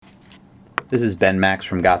This is Ben Max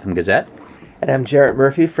from Gotham Gazette. And I'm Jarrett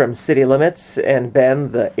Murphy from City Limits. And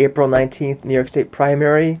Ben, the April 19th New York State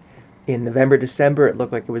primary in November, December, it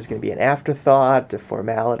looked like it was going to be an afterthought, a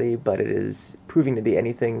formality, but it is proving to be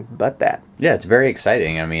anything but that. Yeah, it's very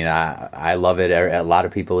exciting. I mean, I love it. A lot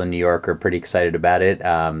of people in New York are pretty excited about it.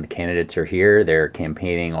 The candidates are here. They're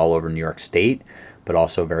campaigning all over New York State, but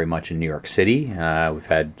also very much in New York City. We've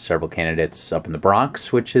had several candidates up in the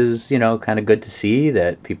Bronx, which is, kind of good to see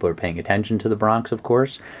that people are paying attention to the Bronx, of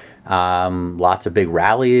course. Lots of big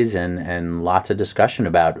rallies and lots of discussion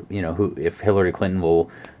about, if Hillary Clinton will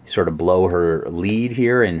sort of blow her lead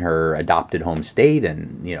here in her adopted home state,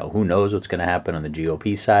 and who knows what's going to happen on the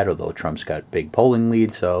GOP side, although Trump's got big polling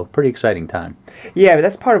lead, so pretty exciting time. Yeah, but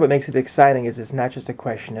that's part of what makes it exciting, is it's not just a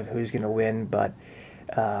question of who's going to win, but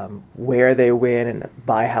where they win and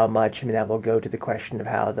by how much. I mean, that will go to the question of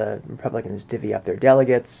how the Republicans divvy up their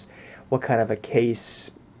delegates, what kind of a case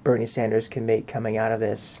Bernie Sanders can make coming out of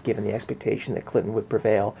this, given the expectation that Clinton would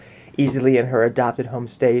prevail easily in her adopted home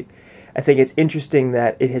state. I think it's interesting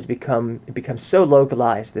that it has become so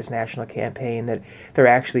localized, this national campaign, that there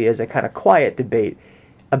actually is a kind of quiet debate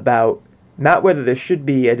about not whether there should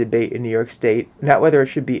be a debate in New York State, not whether it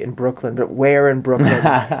should be in Brooklyn, but where in Brooklyn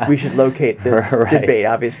we should locate this debate.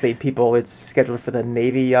 Obviously, it's scheduled for the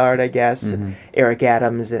Navy Yard, I guess. Mm-hmm. Eric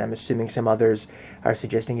Adams, and I'm assuming some others, are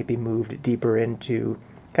suggesting it be moved deeper into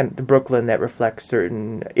kind of the Brooklyn that reflects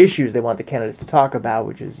certain issues they want the candidates to talk about,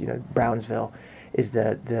 which is, Brownsville is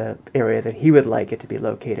the area that he would like it to be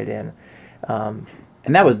located in. And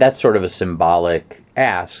that's sort of a symbolic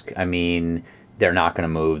ask. I mean, they're not going to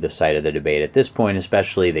move the site of the debate at this point,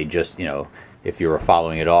 especially. They just, if you were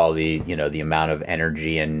following it all, the amount of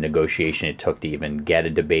energy and negotiation it took to even get a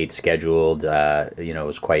debate scheduled,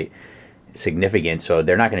 was quite significant. So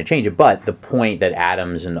they're not going to change it. But the point that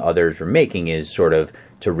Adams and others were making is sort of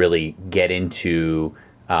to really get into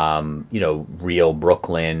real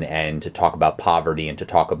Brooklyn, and to talk about poverty, and to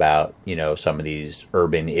talk about, some of these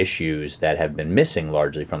urban issues that have been missing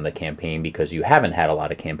largely from the campaign, because you haven't had a lot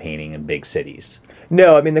of campaigning in big cities.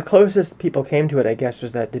 No, I mean, the closest people came to it, I guess,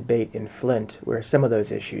 was that debate in Flint, where some of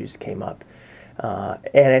those issues came up.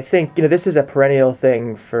 And I think, this is a perennial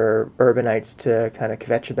thing for urbanites to kind of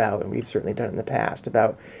kvetch about, and we've certainly done it in the past,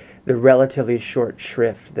 about the relatively short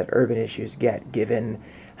shrift that urban issues get, given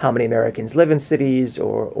how many Americans live in cities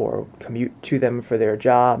or commute to them for their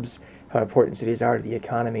jobs, how important cities are to the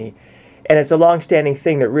economy. And it's a long-standing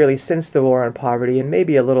thing that really, since the war on poverty, and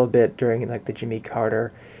maybe a little bit during the Jimmy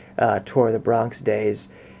Carter tour of the Bronx days,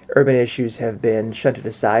 urban issues have been shunted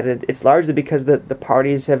aside. And it's largely because the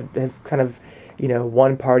parties have kind of,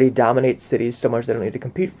 one party dominates cities so much they don't need to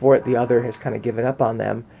compete for it. The other has kind of given up on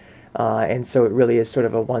them. And so it really is sort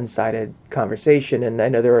of a one-sided conversation. And I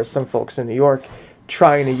know there are some folks in New York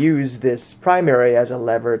trying to use this primary as a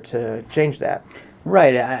lever to change that.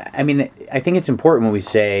 Right. I mean, I think it's important when we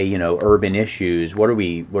say, urban issues, what are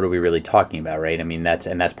we really talking about, right? I mean,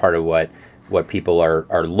 that's part of what people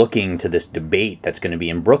are looking to this debate that's going to be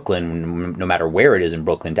in Brooklyn, no matter where it is in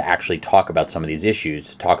Brooklyn, to actually talk about some of these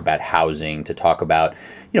issues, to talk about housing, to talk about,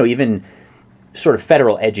 even sort of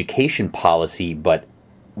federal education policy, but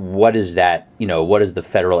what is that, what is the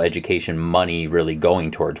federal education money really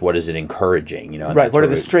going towards? What is it encouraging? Right. What are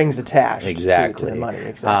the strings attached exactly. to the money?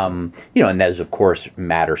 Exactly. And that is, of course,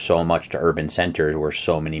 matter so much to urban centers where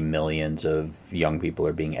so many millions of young people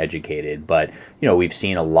are being educated. But, we've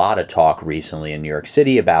seen a lot of talk recently in New York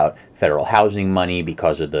City about federal housing money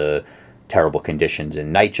because of the terrible conditions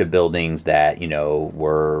in NYCHA buildings that,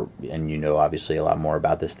 were, and obviously a lot more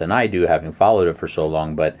about this than I do, having followed it for so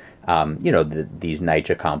long, but, these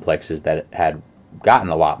NYCHA complexes that had gotten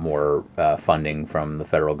a lot more funding from the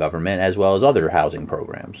federal government, as well as other housing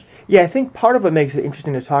programs. Yeah, I think part of what makes it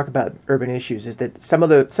interesting to talk about urban issues is that some of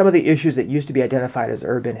the issues that used to be identified as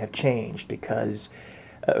urban have changed because,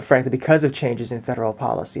 frankly, because of changes in federal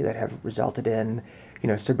policy that have resulted in,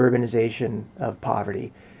 suburbanization of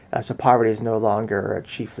poverty. So poverty is no longer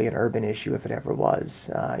chiefly an urban issue, if it ever was.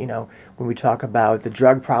 When we talk about the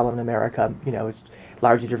drug problem in America, it's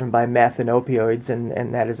largely driven by meth and opioids,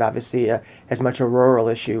 and that is obviously as much a rural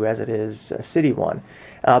issue as it is a city one.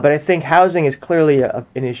 But I think housing is clearly an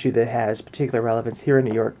issue that has particular relevance here in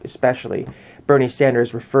New York, especially. Bernie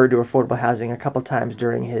Sanders referred to affordable housing a couple times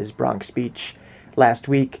during his Bronx speech last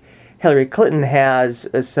week. Hillary Clinton has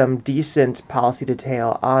some decent policy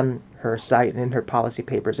detail on her site and in her policy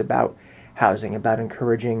papers about housing, about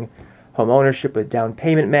encouraging home ownership with down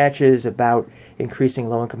payment matches, about increasing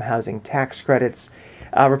low-income housing tax credits.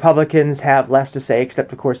 Republicans have less to say,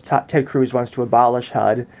 except, of course, Ted Cruz wants to abolish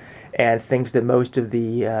HUD. and thinks that most of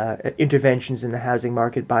the interventions in the housing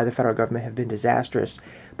market by the federal government have been disastrous.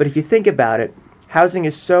 But if you think about it,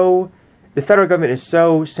 the federal government is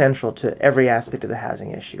so central to every aspect of the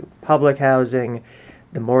housing issue. Public housing,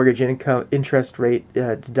 the mortgage interest rate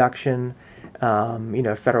deduction,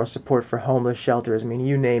 federal support for homeless shelters. I mean,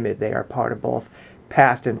 you name it, they are part of both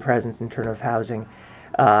past and present in terms of housing.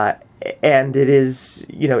 And it is,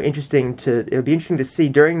 it'll be interesting to see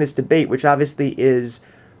during this debate, which obviously is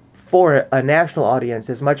for a national audience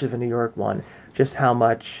as much as a New York one, just how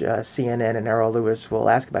much CNN and Errol Lewis will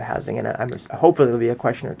ask about housing, and hopefully there'll be a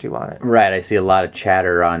question or two on it. Right, I see a lot of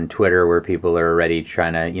chatter on Twitter where people are already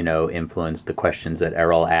trying to, influence the questions that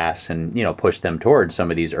Errol asks and, push them towards some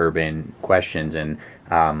of these urban questions. And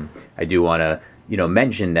I do want to,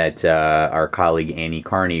 mention that our colleague Annie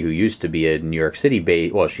Carney, who used to be a New York City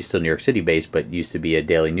based, well, she's still New York City based, but used to be a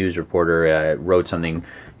Daily News reporter, wrote something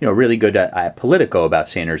really good at Politico about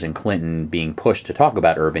Sanders and Clinton being pushed to talk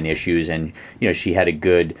about urban issues. And, she had a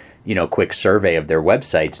good, quick survey of their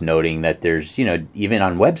websites, noting that there's, even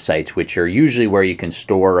on websites, which are usually where you can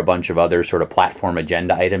store a bunch of other sort of platform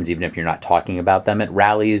agenda items, even if you're not talking about them at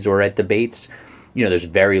rallies or at debates, there's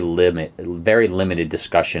very limited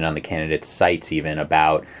discussion on the candidates' sites even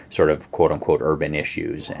about sort of quote unquote urban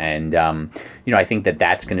issues. And, I think that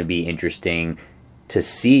that's going to be interesting to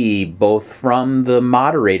see both from the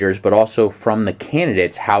moderators, but also from the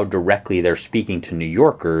candidates, how directly they're speaking to New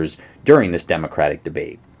Yorkers during this Democratic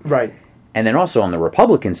debate. Right. And then also on the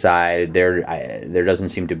Republican side, there doesn't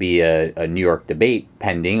seem to be a New York debate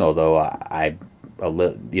pending, although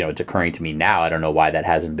it's occurring to me now. I don't know why that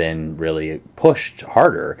hasn't been really pushed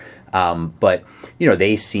harder. But,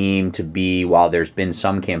 they seem to be, while there's been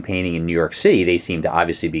some campaigning in New York City, they seem to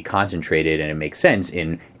obviously be concentrated, and it makes sense,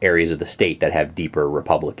 in areas of the state that have deeper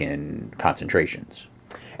Republican concentrations.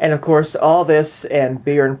 And of course, all this and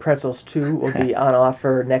beer and pretzels too will be on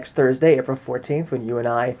offer next Thursday, April 14th, when you and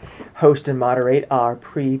I host and moderate our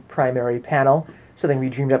pre-primary panel, something we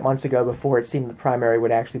dreamed up months ago before it seemed the primary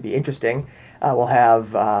would actually be interesting. We'll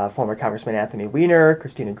have former Congressman Anthony Weiner,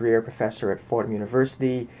 Christina Greer, professor at Fordham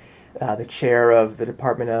University, the chair of the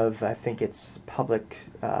Department of, I think it's Public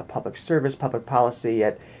Service, Public Policy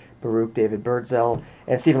at Baruch, David Birdsell,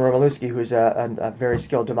 and Stephen Romalewski, who's a very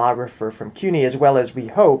skilled demographer from CUNY, as well as, we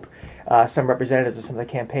hope, some representatives of some of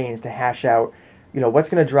the campaigns to hash out, what's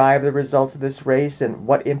going to drive the results of this race and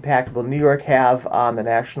what impact will New York have on the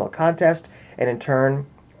national contest, and in turn,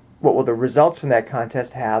 what will the results from that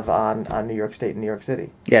contest have on New York State and New York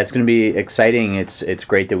City? Yeah, it's going to be exciting. It's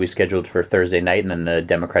great that we scheduled for Thursday night, and then the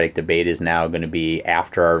Democratic debate is now going to be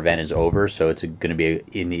after our event is over, so it's going to be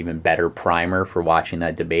an even better primer for watching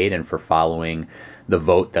that debate and for following the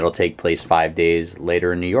vote that'll take place 5 days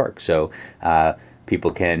later in New York. So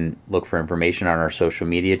people can look for information on our social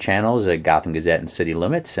media channels at Gotham Gazette and City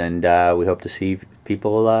Limits, and we hope to see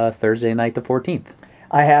people Thursday night the 14th.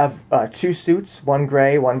 I have two suits, one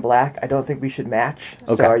gray, one black. I don't think we should match.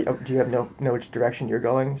 Okay. So do you have know which direction you're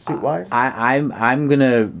going suit-wise? I'm going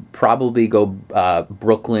to probably go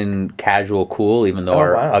Brooklyn casual cool, even though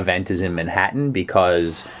our event is in Manhattan,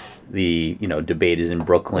 because the debate is in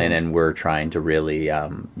Brooklyn, and we're trying to really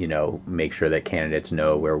make sure that candidates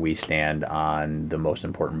know where we stand on the most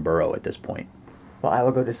important borough at this point. Well, I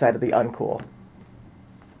will go decidedly uncool.